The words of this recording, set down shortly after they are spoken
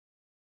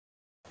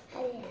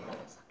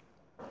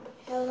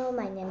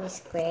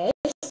is Grace.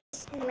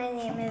 And my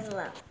name is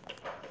Love.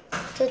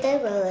 Today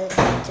we're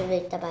going to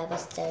read the Bible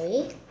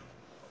story.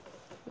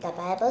 The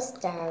Bible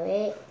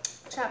story.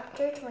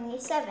 Chapter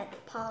 27.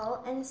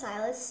 Paul and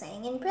Silas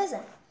sang in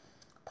prison.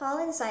 Paul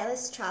and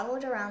Silas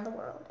traveled around the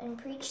world and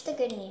preached the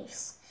good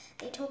news.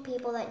 They told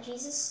people that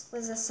Jesus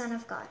was the Son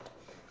of God.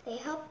 They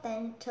helped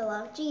them to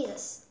love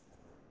Jesus.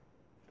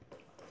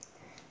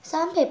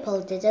 Some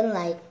people didn't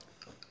like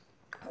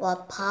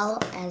what Paul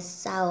and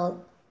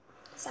Silas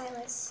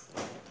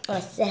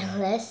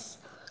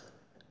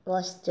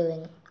was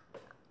doing.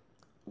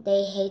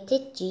 They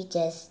hated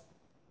Jesus.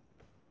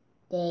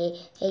 They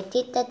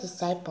hated the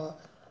disciple.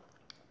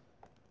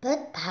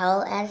 But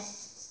Paul and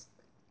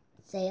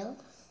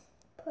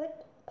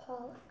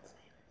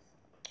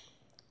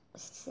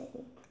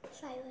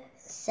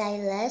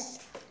Silas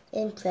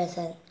in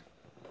prison,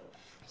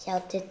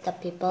 shouted the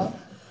people.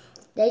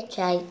 They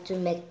tried to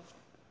make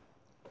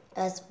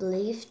us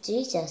believe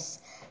Jesus.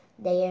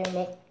 They are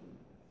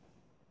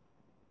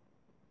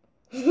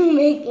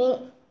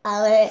making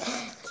our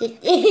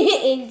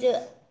city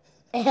into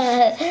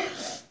an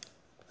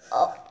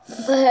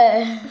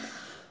offer.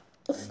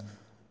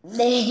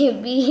 They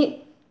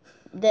beat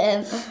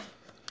them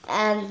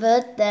and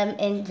put them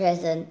in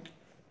prison.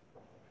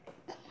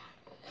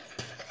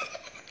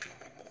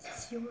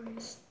 It's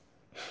yours.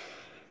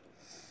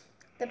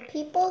 The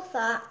people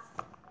thought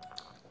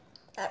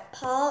that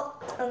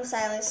Paul and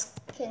Silas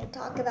can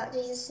talk about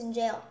Jesus in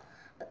jail.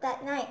 But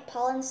that night,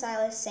 Paul and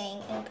Silas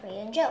sang and prayed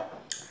in jail.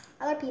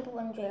 Other people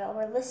in jail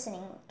were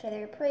listening to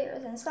their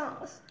prayers and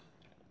songs.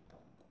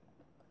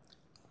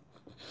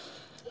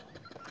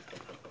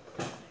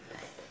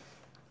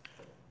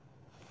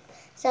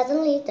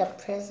 Suddenly, the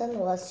prison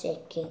was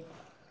shaking.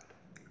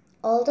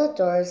 All the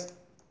doors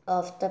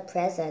of the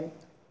prison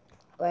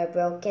were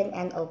broken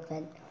and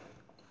open.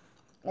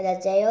 The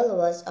jailer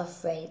was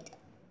afraid.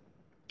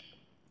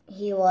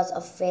 He was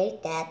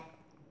afraid that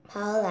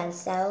Paul and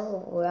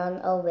Silas would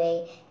run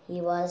away.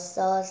 He was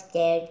so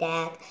scared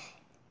that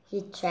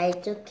he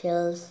tried to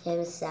kill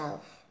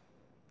himself.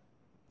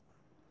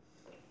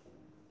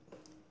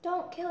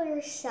 "Don't kill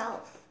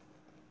yourself.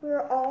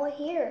 We're all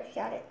here,"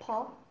 shouted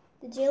Paul.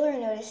 The jailer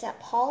noticed that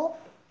Paul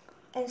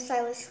and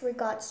Silas were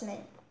God's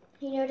men.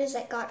 He noticed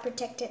that God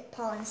protected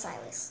Paul and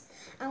Silas.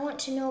 "I want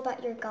to know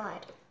about your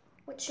God."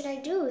 "What should I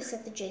do?"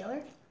 said the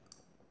jailer.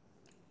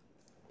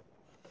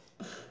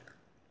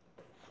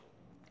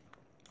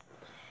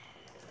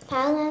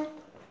 Paul and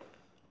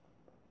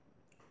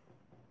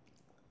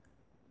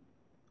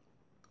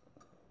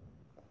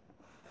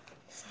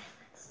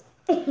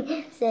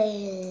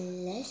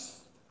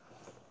Silas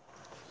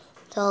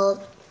told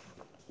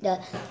the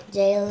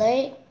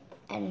jailer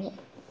and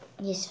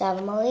his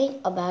family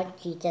about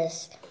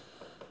Jesus.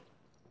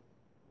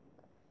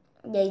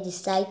 They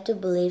decided to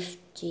believe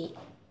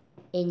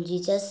in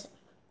Jesus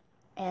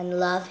and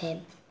love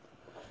him.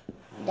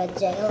 The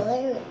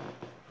jailer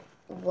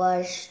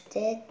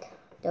worshipped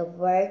the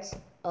words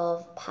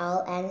of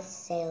Paul and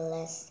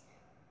Silas.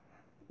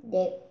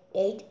 They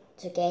ate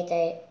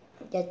together.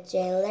 The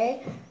jailer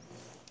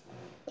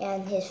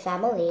and his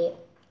family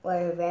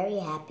were very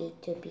happy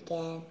to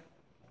begin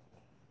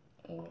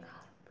in God.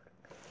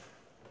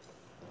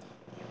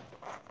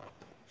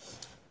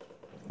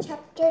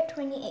 Chapter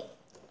 28.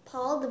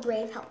 Paul the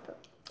brave helper.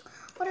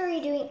 What are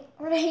you doing?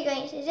 What are you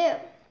going to do?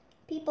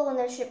 People on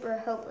the ship were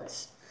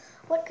hopeless.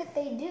 What could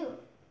they do?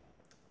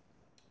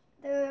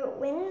 The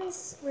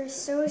winds were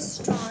so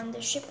strong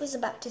the ship was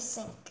about to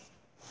sink.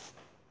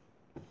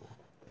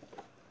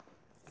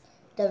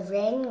 The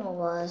rain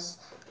was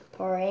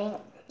pouring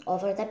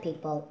over the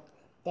people.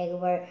 They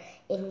were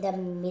in the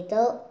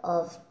middle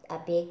of a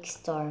big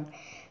storm.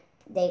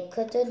 They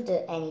couldn't do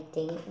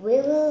anything.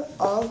 "We will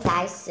all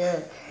die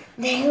soon."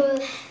 They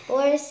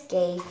were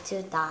scared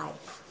to die.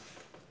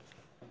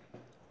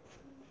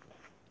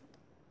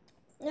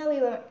 "No,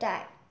 we won't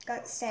die,"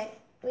 God said.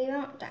 "We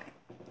won't die,"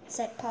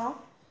 said Paul.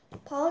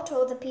 Paul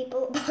told the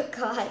people about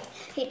God.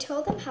 He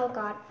told them how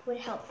God would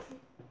help them.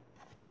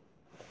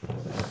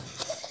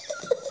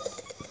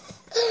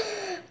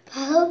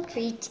 Paul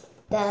preached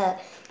the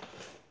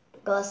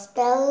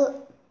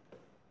gospel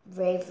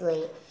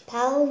bravely.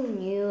 Paul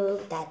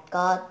knew that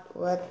God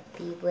would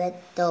be with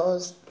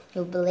those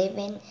who believe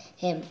in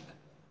him.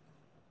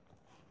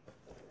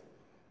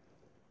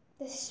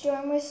 The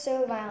storm was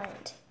so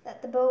violent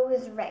that the boat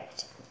was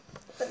wrecked.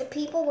 But the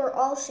people were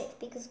all safe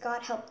because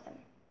God helped them.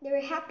 They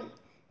were happy.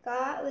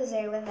 God was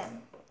there with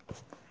them.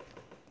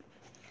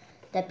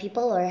 The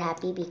people were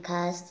happy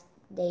because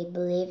they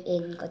believed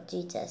in God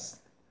Jesus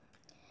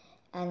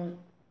and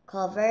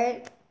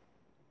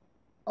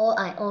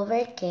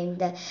overcame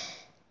the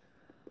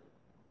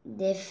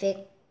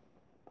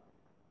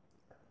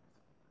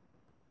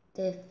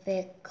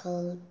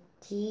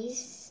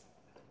difficulties.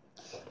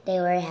 They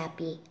were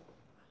happy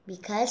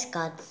because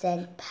God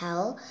sent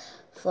Paul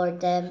for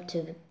them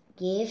to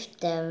give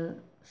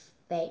them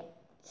faith.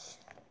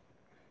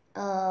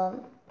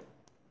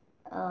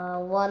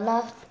 One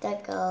of the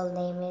girl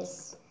name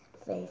is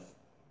Faith.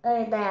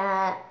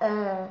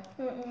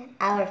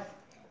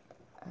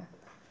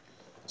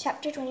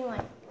 Chapter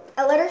 21.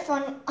 A letter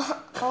from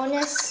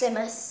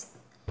Onesimus.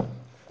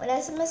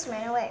 Onesimus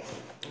ran away.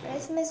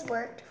 Onesimus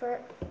worked for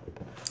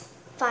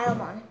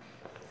Philemon?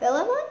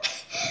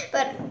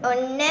 But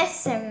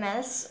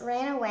Onesimus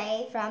ran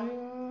away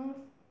from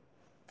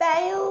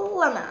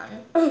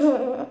Philemon.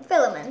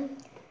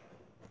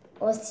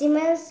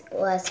 Onesimus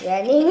was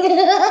running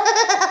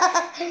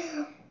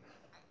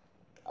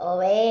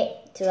away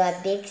to a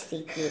big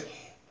city.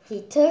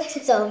 He took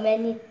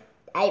something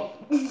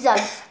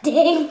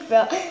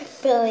from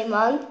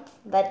Philemon,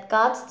 but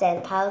God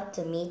sent Paul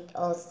to meet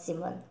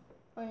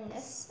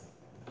Onesimus.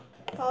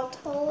 Paul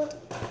told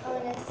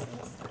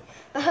Onesimus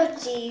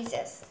about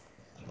Jesus.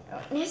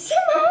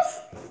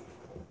 Onesimus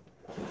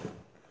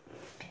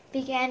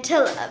began to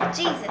love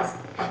Jesus.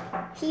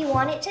 He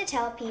wanted to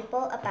tell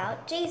people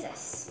about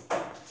Jesus.